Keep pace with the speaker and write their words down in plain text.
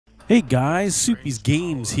Hey guys, SoupyZ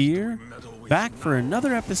Games here, back for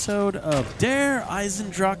another episode of Der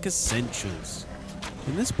Eisendrache Essentials.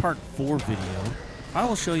 In this part 4 video, I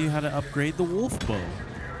will show you how to upgrade the wolf bow.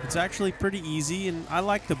 It's actually pretty easy and I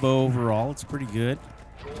like the bow overall, it's pretty good.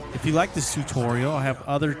 If you like this tutorial, I have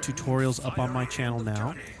other tutorials up on my channel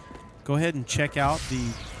now. Go ahead and check out the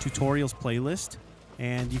tutorials playlist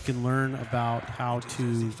and you can learn about how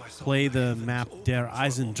to play the map Der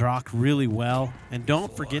Eisendrache really well. And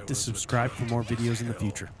don't forget to subscribe for more videos in the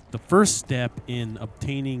future. The first step in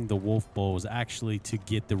obtaining the wolf bow is actually to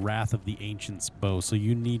get the Wrath of the Ancients bow, so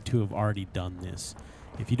you need to have already done this.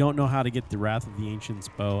 If you don't know how to get the Wrath of the Ancients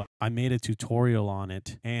bow, I made a tutorial on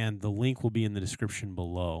it, and the link will be in the description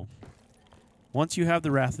below. Once you have the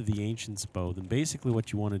Wrath of the Ancients bow, then basically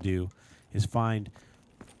what you want to do is find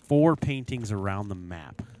 4 paintings around the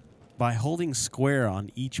map. By holding square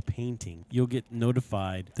on each painting, you'll get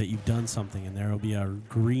notified that you've done something, and there will be a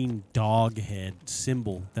green dog head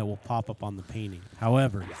symbol that will pop up on the painting.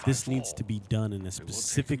 However, this needs to be done in a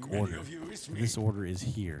specific order. This order is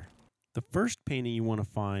here. The first painting you want to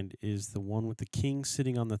find is the one with the king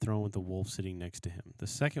sitting on the throne with the wolf sitting next to him. The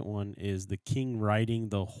second one is the king riding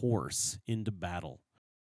the horse into battle.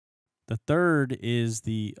 The third is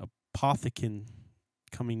the apothecary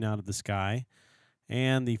coming out of the sky.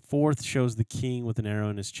 And the fourth shows the king with an arrow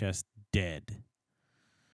in his chest, dead.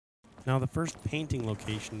 Now the first painting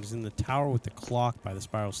location is in the tower with the clock by the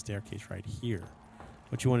spiral staircase right here.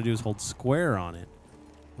 What you want to do is hold square on it.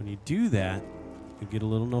 When you do that, you'll get a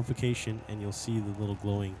little notification and you'll see the little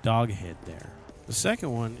glowing dog head there. The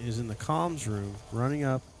second one is in the comms room, running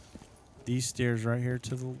up these stairs right here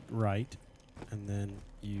to the right. And then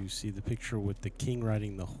you see the picture with the king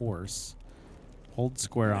riding the horse. Hold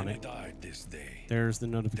square on it. There's the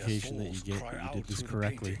notification that you get that you did this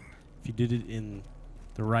correctly. If you did it in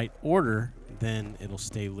the right order, then it'll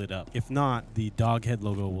stay lit up. If not, the dog head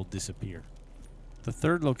logo will disappear. The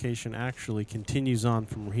third location actually continues on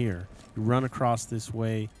from here. You run across this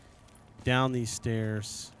way, down these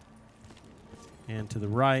stairs, and to the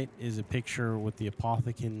right is a picture with the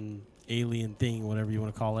apothecary alien thing, whatever you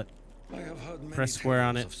want to call it. Press square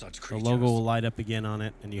on it, the logo will light up again on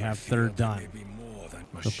it, and you have third done.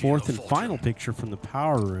 The fourth and final picture from the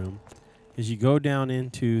power room is you go down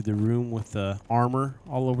into the room with the armor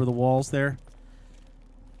all over the walls there.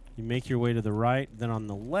 You make your way to the right, then on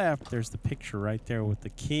the left there's the picture right there with the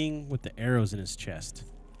king with the arrows in his chest.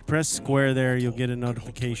 Press square there, you'll get a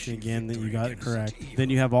notification again that you got it correct. Then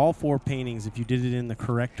you have all 4 paintings. If you did it in the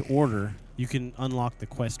correct order, you can unlock the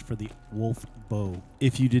quest for the wolf bow.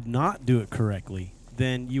 If you did not do it correctly,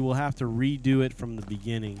 then you will have to redo it from the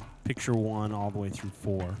beginning, picture 1 all the way through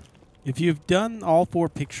 4. If you've done all 4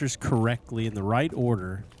 pictures correctly in the right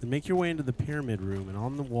order, then make your way into the pyramid room, and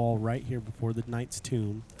on the wall right here before the knight's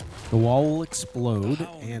tomb, the wall will explode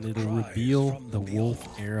and it'll reveal the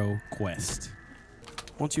wolf arrow quest.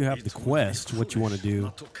 Once you have the quest, what you want to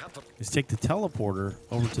do is take the teleporter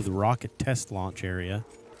over to the rocket test launch area.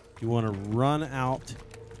 You want to run out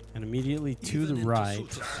and immediately to the right,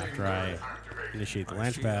 after I initiate the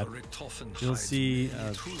launch pad, you'll see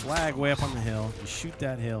a flag way up on the hill. You shoot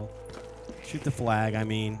that hill, shoot the flag,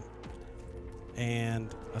 and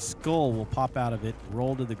a skull will pop out of it,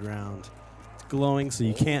 roll to the ground. It's glowing so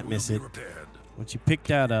you can't miss it. Once you pick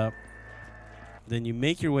that up, then you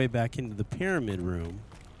make your way back into the pyramid room,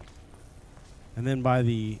 and then by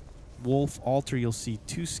the wolf altar you'll see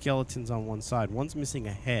 2 skeletons on one side. One's missing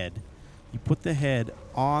a head. You put the head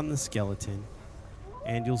on the skeleton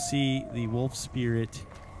and you'll see the wolf spirit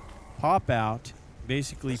pop out.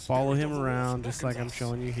 Basically follow him around just like I'm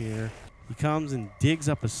showing you here. He comes and digs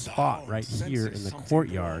up a spot right here in the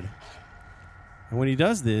courtyard, and when he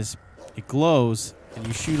does this, it glows and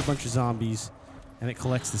you shoot a bunch of zombies and it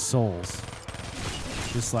collects the souls,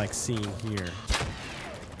 just like seen here.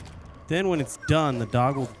 Then when it's done, the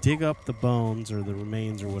dog will dig up the bones or the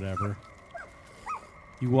remains or whatever.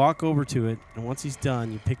 You walk over to it, and once he's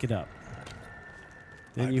done, you pick it up.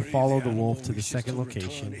 Then you follow the wolf to the second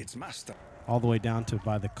location, all the way down to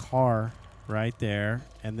by the car right there,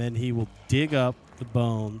 and then he will dig up the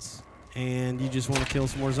bones, and you just want to kill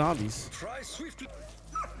some more zombies.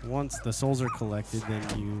 Once the souls are collected,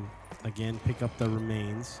 then you again pick up the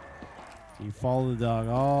remains. You follow the dog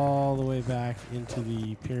all the way back into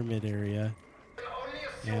the pyramid area,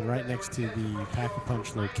 and right next to the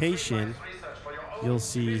Pack-a-Punch location, you'll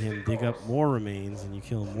see him dig up more remains, and you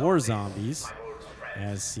kill more zombies,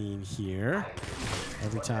 as seen here.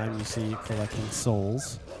 Every time you see it collecting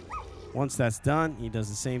souls. Once that's done, he does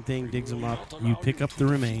the same thing, digs them up. You pick up the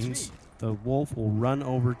remains. The wolf will run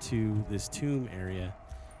over to this tomb area,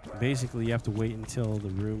 Basically, you have to wait until the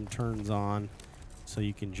room turns on so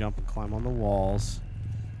you can jump and climb on the walls.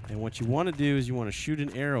 And what you want to do is you want to shoot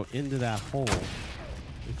an arrow into that hole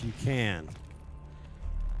if you can.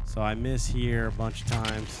 So I miss here a bunch of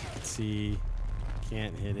times. Let's see.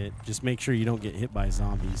 Can't hit it. Just make sure you don't get hit by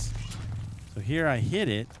zombies. So here I hit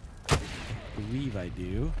it. I believe I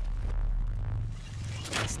do.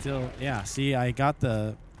 I still, yeah, see, I got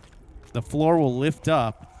the floor will lift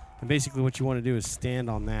up. And basically what you want to do is stand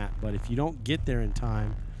on that. But if you don't get there in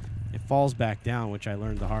time, it falls back down, which I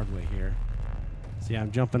learned the hard way here. See,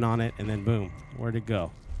 I'm jumping on it, and then boom, where'd it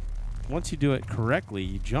go? Once you do it correctly,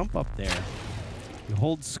 you jump up there. You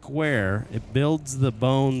hold square. It builds the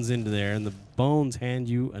bones into there, and the bones hand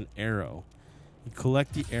you an arrow. You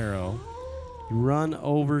collect the arrow. You run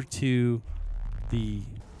over to the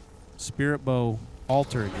spirit bow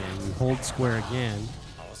altar again. You hold square again,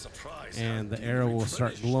 and the arrow will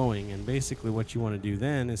start glowing. And basically what you want to do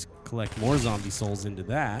then is collect more zombie souls into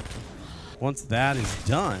that. Once that is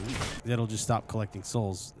done, it'll just stop collecting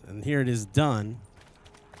souls. And here it is done.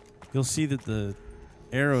 You'll see that the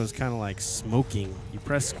arrow is kind of like smoking. You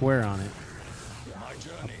press square on it.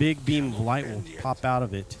 A big beam of light will pop out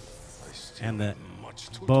of it, and the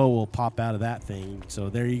bow will pop out of that thing. So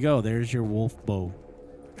there you go. There's your wolf bow.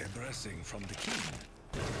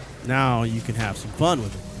 Now you can have some fun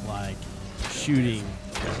with it, like shooting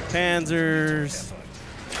panzers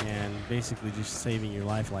and basically just saving your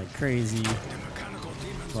life like crazy.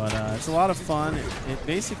 But it's a lot of fun. It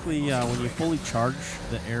basically, when you fully charge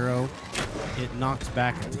the arrow, it knocks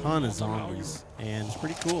back a ton of zombies, and it's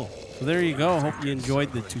pretty cool. So there you go. Hope you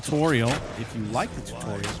enjoyed the tutorial. If you like the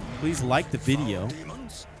tutorial, please like the video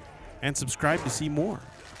and subscribe to see more.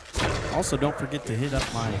 Also, don't forget to hit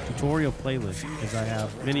up my tutorial playlist, because I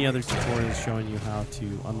have many other tutorials showing you how to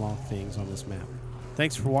unlock things on this map.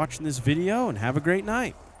 Thanks for watching this video, and have a great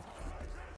night.